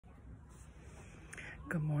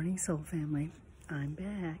Good morning, Soul Family. I'm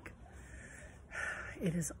back.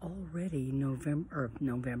 It is already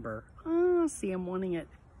November. Oh, see, I'm wanting it.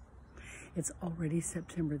 It's already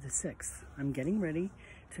September the 6th. I'm getting ready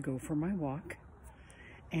to go for my walk.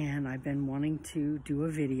 And I've been wanting to do a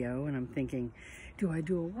video, and I'm thinking, do I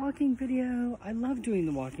do a walking video? I love doing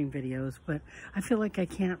the walking videos, but I feel like I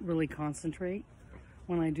can't really concentrate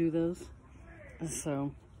when I do those.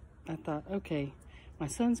 So I thought, okay, my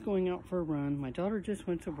son's going out for a run. My daughter just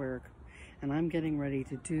went to work, and I'm getting ready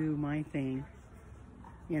to do my thing,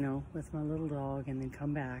 you know, with my little dog, and then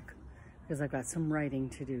come back because I've got some writing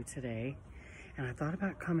to do today. And I thought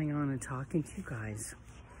about coming on and talking to you guys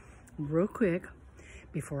real quick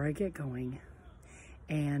before I get going.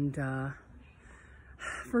 And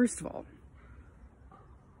first of all,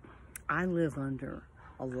 I live under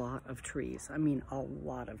a lot of trees. I mean, a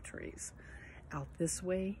lot of trees. Out this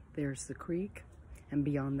way, there's the creek, and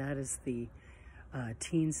beyond that is the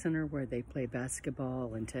teen center where they play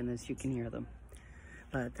basketball and tennis. You can hear them.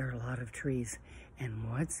 But there are a lot of trees. And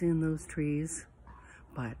what's in those trees?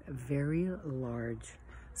 But very large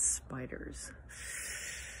spiders.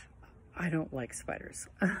 I don't like spiders.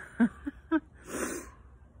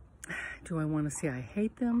 Do I want to say I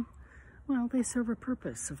hate them? Well, they serve a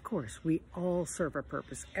purpose, of course. We all serve a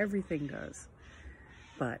purpose. Everything does.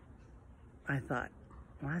 But I thought,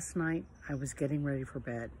 last night I was getting ready for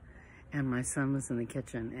bed, and my son was in the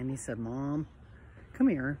kitchen, and he said, "Mom, come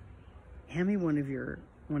here. Hand me one of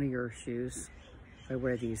your shoes." I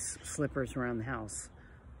wear these slippers around the house,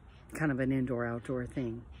 kind of an indoor-outdoor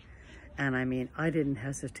thing. And I mean, I didn't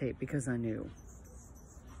hesitate because I knew.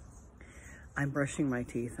 I'm brushing my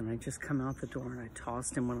teeth, and I just come out the door, and I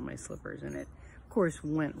tossed him one of my slippers, and it, of course,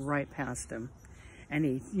 went right past him. And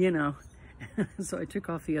he, you know, so I took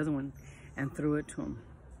off the other one and threw it to him.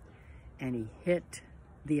 And he hit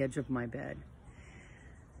the edge of my bed.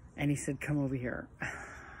 And he said, "Come over here."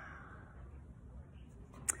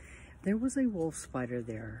 There was a wolf spider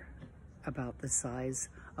there about the size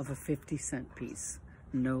of a 50-cent piece.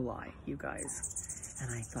 No lie, you guys.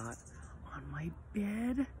 And I thought, on my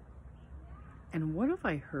bed? And what have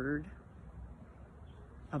I heard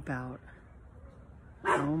about,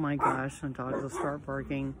 oh my gosh, the dog will start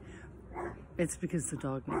barking. It's because the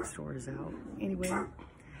dog next door is out. Anyway,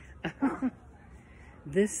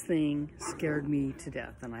 this thing scared me to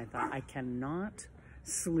death, and I thought, I cannot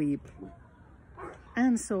sleep.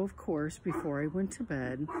 And so, of course, before I went to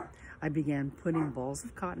bed, I began putting balls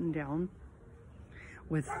of cotton down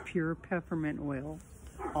with pure peppermint oil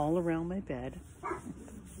all around my bed.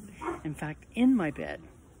 In fact, in my bed.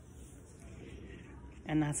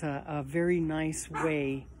 And that's a very nice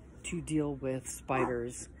way to deal with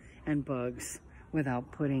spiders and bugs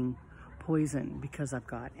without putting poison, because I've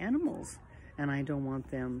got animals and I don't want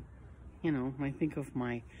them, you know, I think of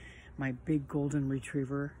my big golden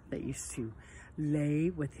retriever that used to lay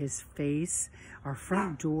with his face. Our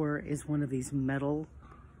front door is one of these metal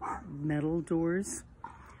doors,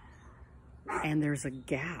 and there's a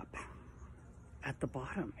gap at the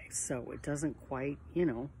bottom, so it doesn't quite, you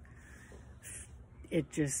know,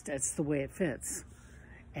 it's the way it fits.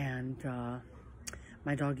 And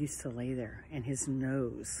my dog used to lay there, and his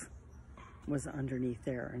nose was underneath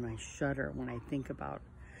there, and I shudder when I think about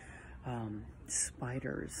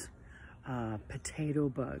spiders, potato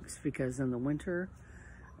bugs, because in the winter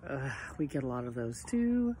we get a lot of those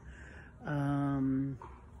too.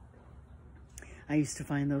 I used to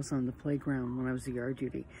find those on the playground when I was a yard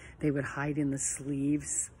duty. They would hide in the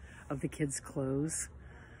sleeves of the kids' clothes.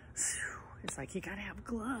 It's like, you gotta have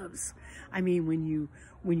gloves. I mean, when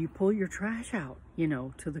you pull your trash out, you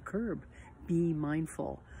know, to the curb, be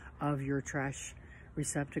mindful of your trash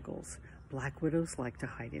receptacles. Black widows like to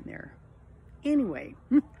hide in there. Anyway,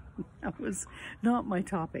 that was not my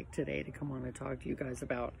topic today to come on and talk to you guys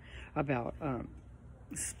about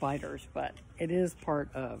spiders, but it is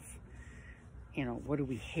part of, you know, what do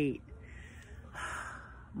we hate?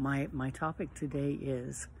 My topic today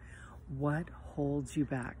is, what holds you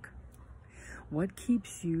back? What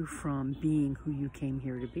keeps you from being who you came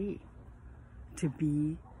here to be? To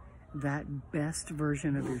be that best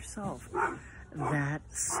version of yourself, that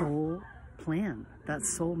soul plan, that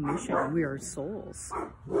soul mission. We are souls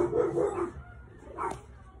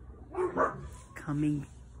coming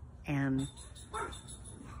and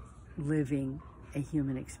living a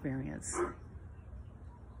human experience.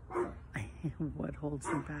 What holds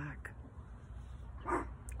you back?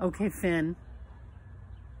 Okay, Finn,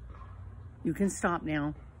 you can stop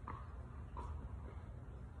now.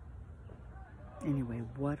 Anyway,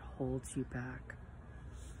 what holds you back?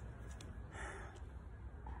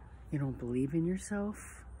 You don't believe in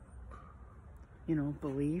yourself? You know,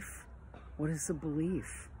 belief. What is a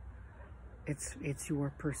belief? It's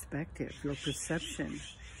your perspective, your perception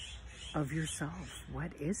of yourself.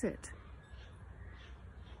 What is it?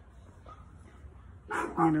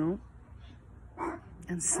 You know?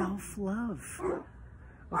 And self-love.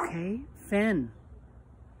 Okay? Finn.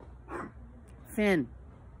 Finn.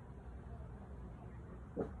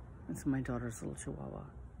 That's my daughter's little chihuahua.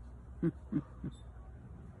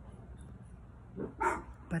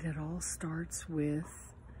 But it all starts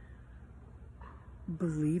with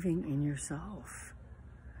believing in yourself.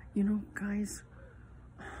 You know, guys,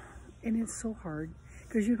 and it's so hard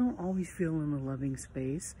because you don't always feel in a loving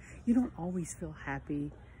space. You don't always feel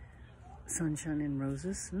happy, sunshine and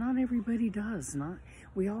roses. Not everybody does.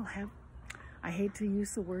 We all have, I hate to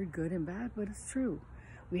use the word good and bad, but it's true.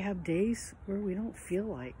 We have days where we don't feel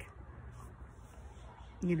like,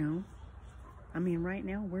 you know, I mean, right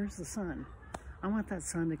now, where's the sun? I want that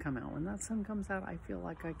sun to come out. When that sun comes out, I feel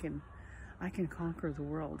like I can conquer the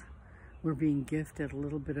world. We're being gifted a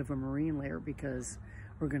little bit of a marine layer because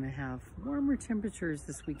we're going to have warmer temperatures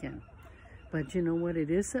this weekend. But you know what? It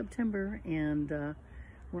is September, and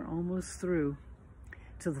we're almost through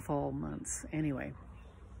to the fall months. Anyway,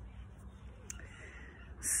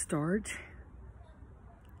 start.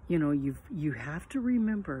 You know, you have to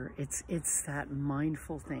remember it's that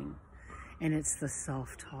mindful thing, and it's the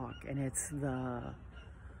self-talk, and it's the,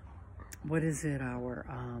 what is it,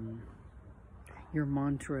 your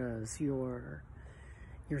mantras, your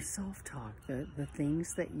self-talk, the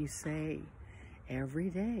things that you say every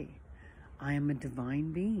day. I am a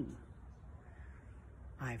divine being.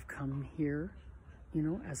 I've come here, you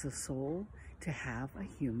know, as a soul to have a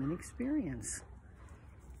human experience.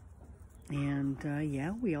 And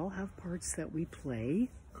yeah, we all have parts that we play,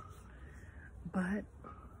 but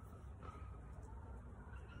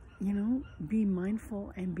you know, be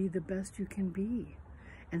mindful and be the best you can be.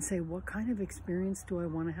 And say, what kind of experience do I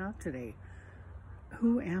want to have today?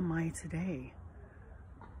 Who am I today?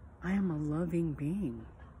 I am a loving being.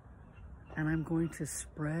 And I'm going to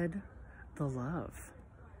spread the love.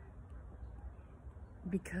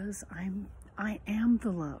 Because I am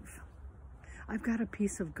the love. I've got a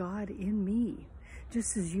piece of God in me.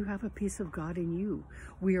 Just as you have a piece of God in you.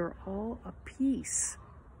 We are all a piece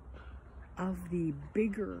of the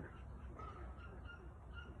bigger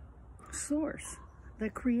source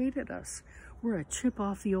that created us. We're a chip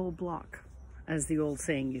off the old block, as the old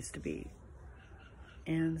saying used to be.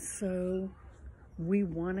 And so we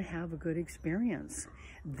want to have a good experience.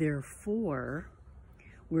 Therefore,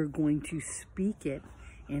 we're going to speak it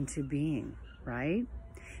into being, right?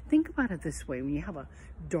 Think about it this way. When you have a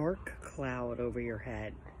dark cloud over your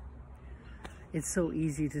head, it's so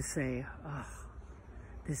easy to say, oh,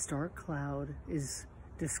 this dark cloud is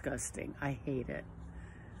disgusting. I hate it.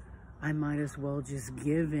 I might as well just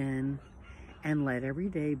give in and let every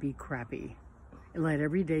day be crappy. Let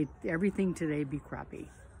everything today be crappy.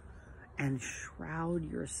 And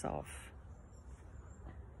shroud yourself.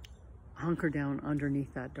 Hunker down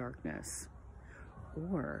underneath that darkness.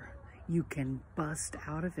 Or you can bust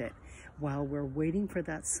out of it while we're waiting for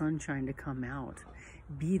that sunshine to come out.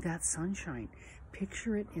 Be that sunshine.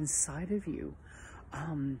 Picture it inside of you.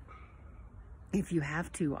 If you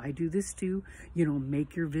have to, I do this too, you know,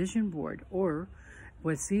 make your vision board. Or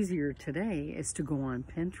what's easier today is to go on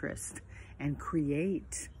Pinterest and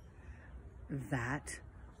create that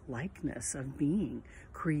likeness of being.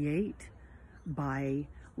 Create by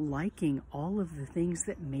liking all of the things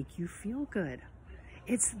that make you feel good.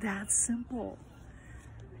 It's that simple.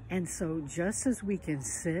 And so just as we can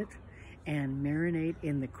sit and marinate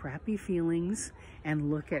in the crappy feelings and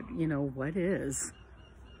look at, you know, what is,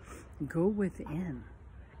 go within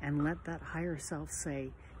and let that higher self say,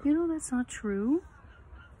 you know, that's not true.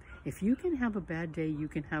 If you can have a bad day, you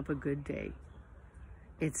can have a good day.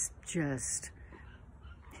 It's just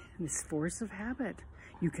this force of habit.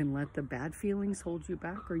 You can let the bad feelings hold you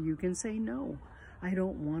back, or you can say, no, I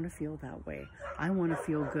don't want to feel that way. I want to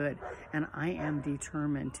feel good, and I am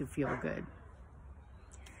determined to feel good.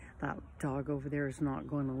 That dog over there is not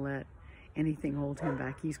going to let anything hold him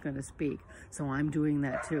back. He's going to speak. So I'm doing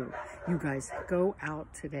that too. You guys, go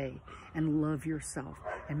out today and love yourself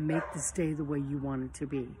and make this day the way you want it to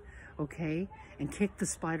be. Okay? And kick the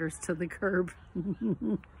spiders to the curb.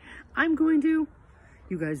 I'm going to.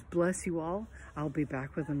 You guys, bless you all. I'll be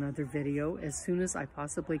back with another video as soon as I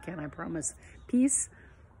possibly can. I promise. Peace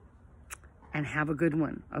and have a good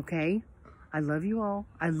one. Okay? I love you all.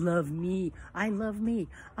 I love me. I love me.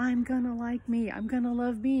 I'm gonna like me. I'm gonna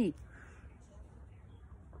love me.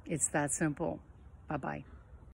 It's that simple. Bye-bye.